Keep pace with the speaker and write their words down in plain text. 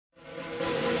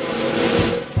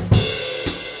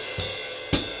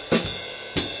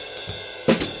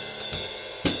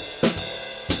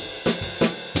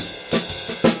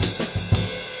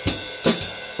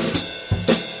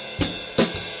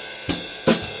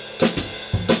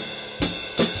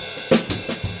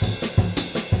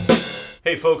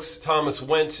Hey folks, Thomas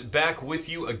Wendt back with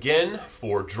you again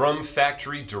for Drum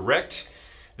Factory Direct.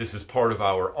 This is part of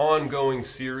our ongoing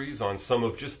series on some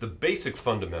of just the basic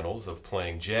fundamentals of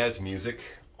playing jazz music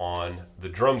on the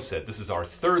drum set. This is our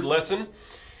third lesson,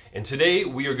 and today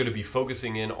we are going to be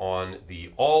focusing in on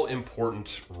the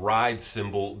all-important ride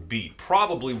cymbal beat.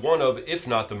 Probably one of, if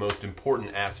not the most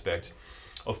important aspect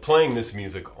of playing this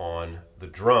music on the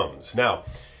drums. Now,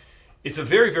 it's a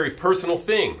very, very personal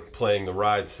thing, playing the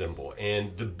ride cymbal,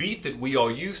 and the beat that we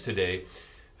all use today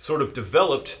sort of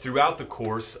developed throughout the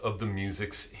course of the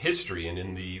music's history. And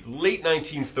in the late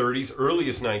 1930s,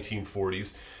 earliest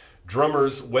 1940s,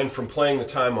 drummers went from playing the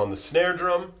time on the snare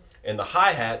drum and the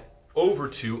hi-hat over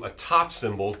to a top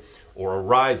cymbal or a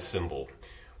ride cymbal,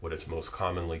 what is most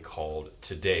commonly called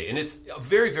today. And it's a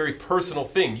very, very personal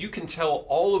thing. You can tell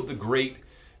all of the great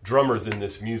drummers in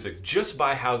this music just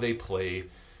by how they play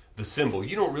the cymbal.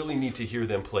 You don't really need to hear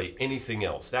them play anything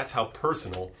else. That's how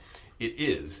personal it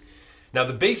is. Now,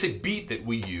 the basic beat that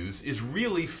we use is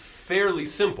really fairly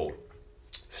simple.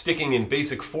 Sticking in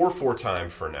basic 4/4 time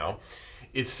for now,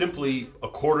 it's simply a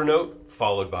quarter note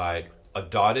followed by a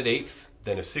dotted eighth,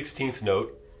 then a 16th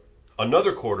note,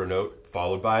 another quarter note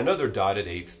followed by another dotted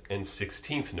eighth and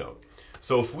 16th note.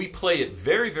 So if we play it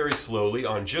very, very slowly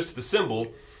on just the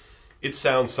cymbal, it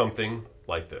sounds something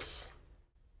like this.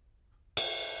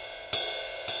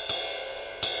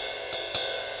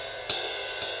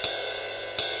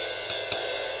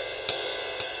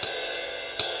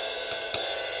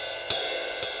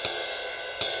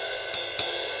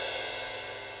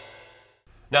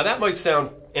 Now that might sound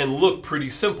and look pretty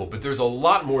simple, but there's a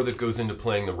lot more that goes into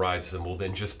playing the ride cymbal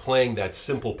than just playing that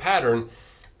simple pattern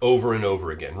over and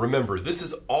over again. Remember, this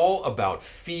is all about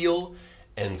feel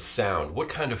and sound. What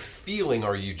kind of feeling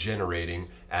are you generating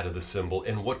out of the cymbal,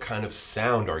 and what kind of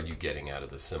sound are you getting out of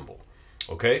the cymbal?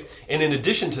 Okay? And in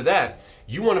addition to that,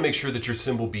 you want to make sure that your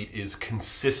cymbal beat is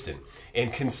consistent,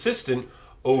 and consistent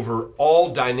over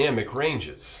all dynamic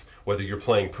ranges. Whether you're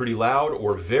playing pretty loud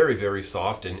or very, very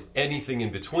soft and anything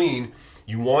in between,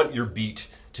 you want your beat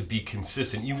to be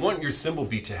consistent. You want your cymbal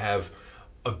beat to have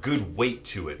a good weight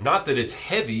to it. Not that it's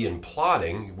heavy and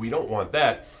plodding, we don't want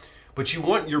that, but you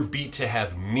want your beat to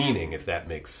have meaning, if that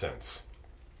makes sense.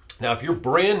 Now, if you're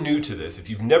brand new to this, if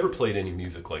you've never played any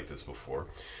music like this before,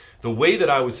 the way that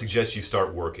I would suggest you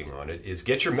start working on it is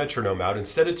get your metronome out and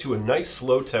set it to a nice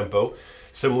slow tempo,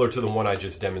 similar to the one I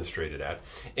just demonstrated at,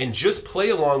 and just play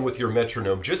along with your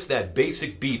metronome, just that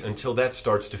basic beat until that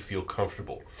starts to feel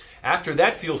comfortable. After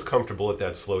that feels comfortable at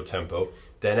that slow tempo,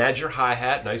 then add your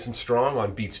hi-hat nice and strong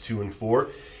on beats 2 and 4,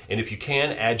 and if you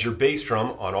can, add your bass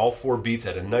drum on all 4 beats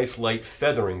at a nice light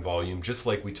feathering volume, just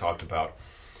like we talked about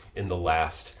in the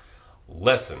last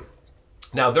lesson.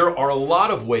 Now, there are a lot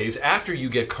of ways, after you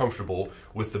get comfortable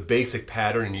with the basic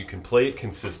pattern and you can play it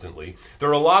consistently, there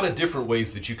are a lot of different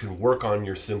ways that you can work on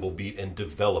your cymbal beat and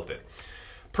develop it.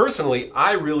 Personally,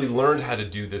 I really learned how to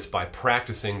do this by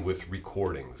practicing with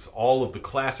recordings. All of the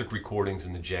classic recordings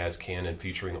in the jazz canon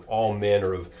featuring all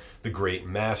manner of the great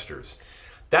masters.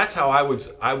 That's how I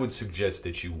would suggest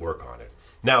that you work on it.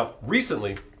 Now,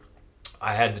 recently,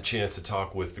 I had the chance to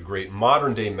talk with the great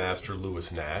modern-day master,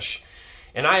 Lewis Nash,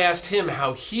 and I asked him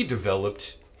how he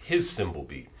developed his cymbal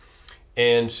beat.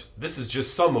 And this is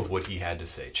just some of what he had to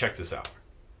say. Check this out.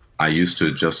 I used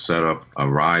to just set up a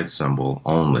ride cymbal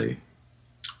only,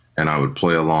 and I would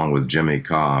play along with Jimmy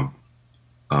Cobb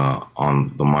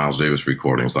on the Miles Davis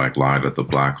recordings, like Live at the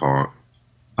Black Hawk,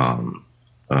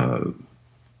 The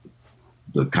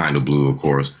Kind of Blue, of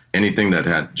course. Anything that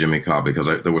had Jimmy Cobb, because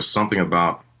there was something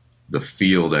about the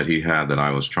feel that he had that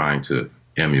I was trying to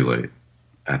emulate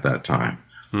at that time.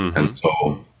 Mm-hmm. And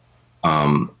so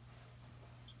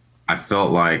I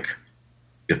felt like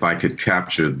if I could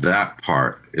capture that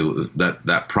part, it was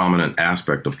that prominent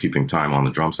aspect of keeping time on the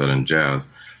drum set in jazz,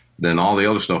 then all the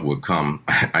other stuff would come.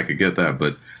 I could get that,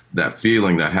 but that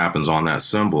feeling that happens on that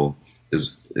cymbal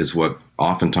is what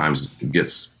oftentimes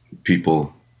gets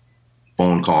people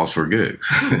phone calls for gigs.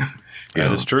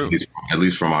 That is true. At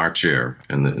least from our chair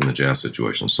in the jazz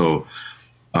situation. So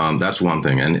that's one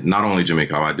thing. And not only Jimmy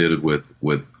Cobb, I did it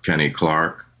with Kenny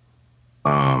Clark.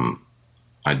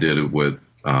 I did it with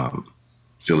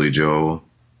Philly Joe,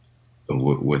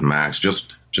 with Max,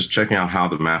 just checking out how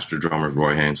the master drummers,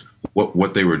 Roy Haynes,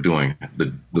 what they were doing,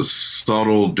 the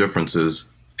subtle differences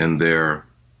in their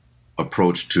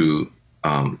approach to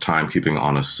timekeeping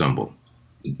on a cymbal.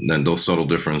 And those subtle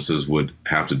differences would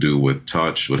have to do with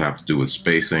touch, would have to do with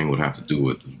spacing, would have to do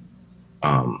with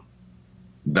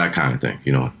that kind of thing,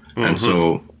 you know. Mm-hmm. And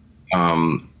so,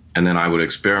 and then I would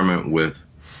experiment with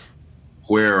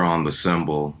where on the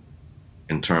cymbal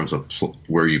in terms of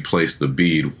where you place the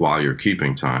bead while you're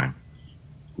keeping time,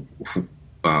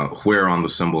 where on the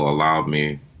cymbal allowed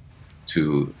me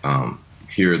to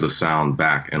hear the sound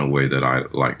back in a way that I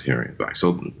liked hearing it back.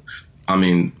 So, I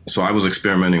mean, so I was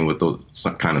experimenting with those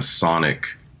kind of sonic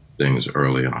things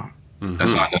early on. Mm-hmm.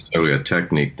 That's not necessarily a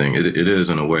technique thing. It is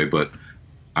in a way, but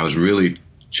I was really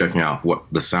checking out what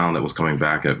the sound that was coming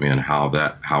back at me and how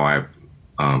I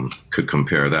could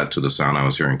compare that to the sound I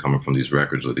was hearing coming from these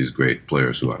records of these great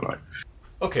players who I like.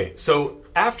 Okay, so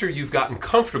after you've gotten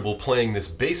comfortable playing this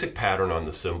basic pattern on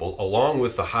the cymbal, along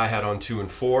with the hi-hat on 2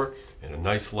 and 4, and a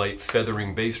nice light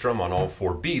feathering bass drum on all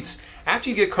 4 beats, after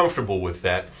you get comfortable with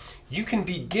that, you can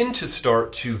begin to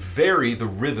start to vary the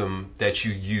rhythm that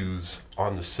you use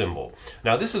on the cymbal.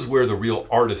 Now this is where the real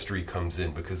artistry comes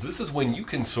in, because this is when you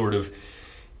can sort of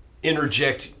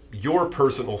interject your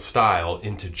personal style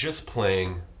into just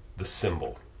playing the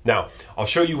cymbal. Now, I'll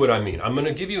show you what I mean. I'm going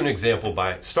to give you an example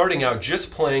by starting out just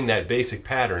playing that basic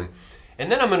pattern,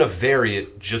 and then I'm going to vary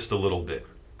it just a little bit.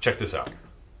 Check this out.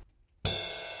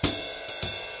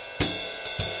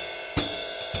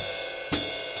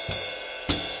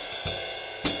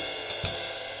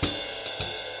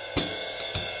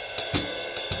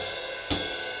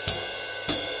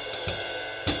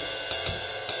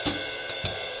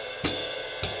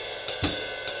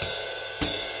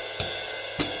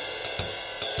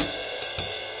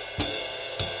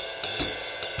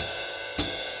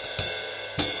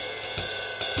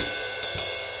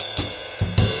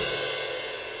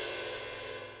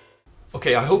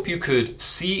 Okay, I hope you could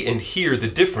see and hear the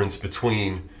difference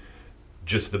between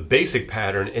just the basic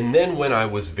pattern and then when I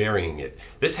was varying it.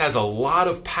 This has a lot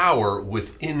of power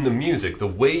within the music. The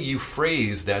way you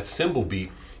phrase that cymbal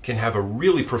beat can have a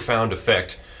really profound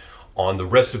effect on the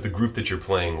rest of the group that you're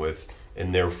playing with,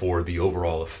 and therefore the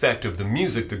overall effect of the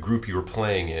music the group you're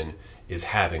playing in is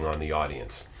having on the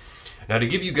audience. Now, to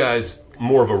give you guys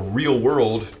more of a real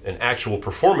world and actual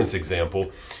performance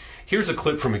example, here's a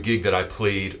clip from a gig that I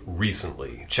played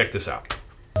recently. Check this out.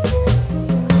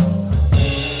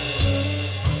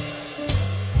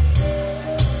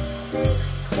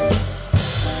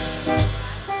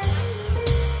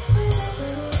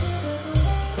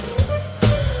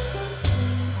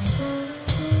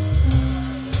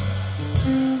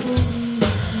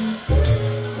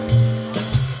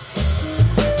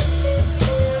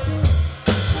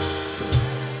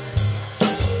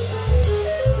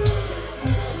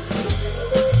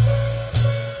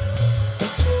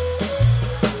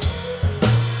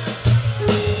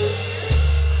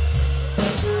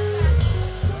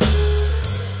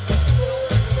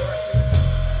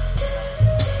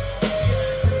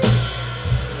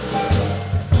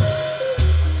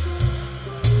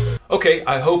 Okay,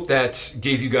 I hope that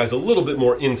gave you guys a little bit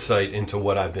more insight into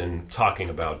what I've been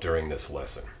talking about during this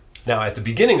lesson. Now, at the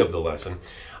beginning of the lesson,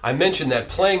 I mentioned that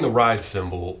playing the ride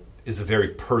cymbal is a very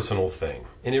personal thing,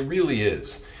 and it really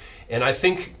is. And I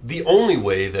think the only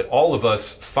way that all of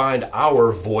us find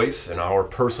our voice and our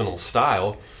personal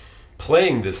style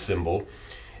playing this cymbal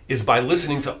is by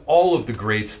listening to all of the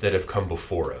greats that have come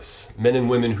before us, men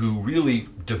and women who really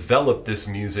developed this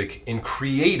music and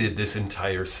created this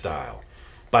entire style.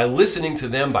 By listening to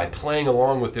them, by playing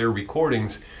along with their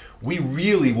recordings, we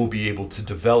really will be able to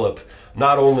develop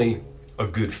not only a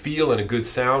good feel and a good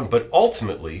sound, but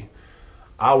ultimately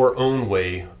our own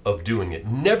way of doing it.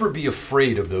 Never be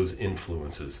afraid of those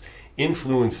influences.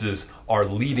 Influences are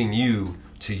leading you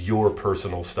to your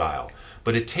personal style.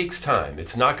 But it takes time.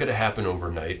 It's not going to happen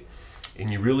overnight, and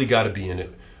you really got to be in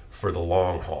it for the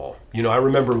long haul. You know, I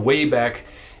remember way back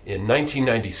in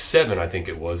 1997, I think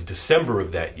it was, December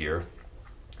of that year,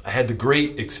 I had the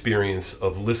great experience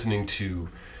of listening to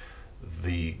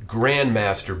the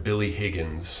Grandmaster Billy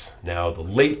Higgins, now the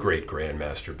late great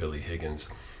Grandmaster Billy Higgins,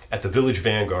 at the Village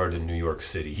Vanguard in New York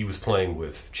City. He was playing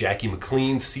with Jackie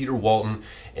McLean, Cedar Walton,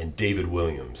 and David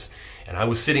Williams. And I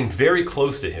was sitting very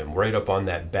close to him, right up on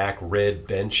that back red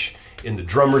bench in the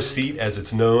drummer's seat, as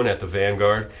it's known at the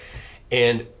Vanguard.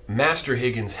 And Master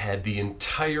Higgins had the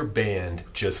entire band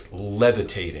just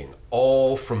levitating,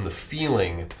 all from the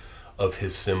feeling of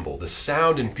his cymbal. The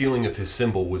sound and feeling of his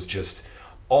cymbal was just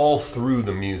all through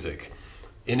the music.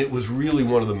 And it was really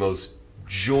one of the most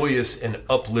joyous and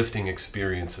uplifting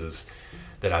experiences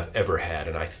that I've ever had.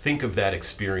 And I think of that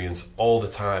experience all the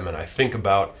time, and I think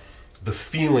about the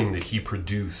feeling that he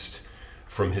produced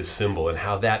from his cymbal and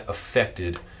how that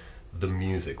affected the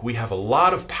music. We have a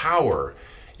lot of power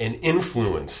and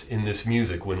influence in this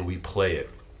music when we play it.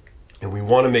 And we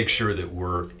want to make sure that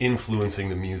we're influencing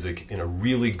the music in a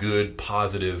really good,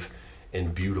 positive,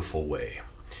 and beautiful way.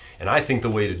 And I think the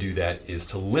way to do that is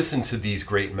to listen to these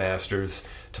great masters,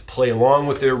 to play along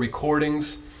with their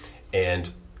recordings, and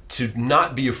to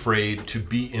not be afraid to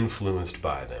be influenced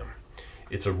by them.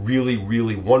 It's a really,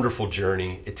 really wonderful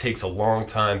journey. It takes a long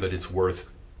time, but it's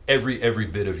worth every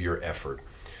bit of your effort.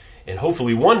 And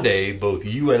hopefully one day, both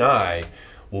you and I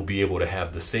will be able to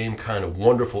have the same kind of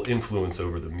wonderful influence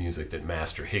over the music that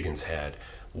Master Higgins had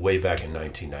way back in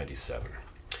 1997.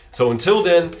 So until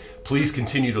then, please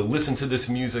continue to listen to this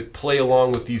music, play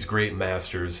along with these great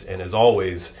masters, and as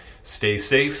always, stay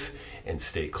safe and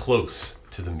stay close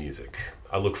to the music.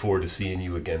 I look forward to seeing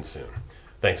you again soon.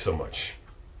 Thanks so much.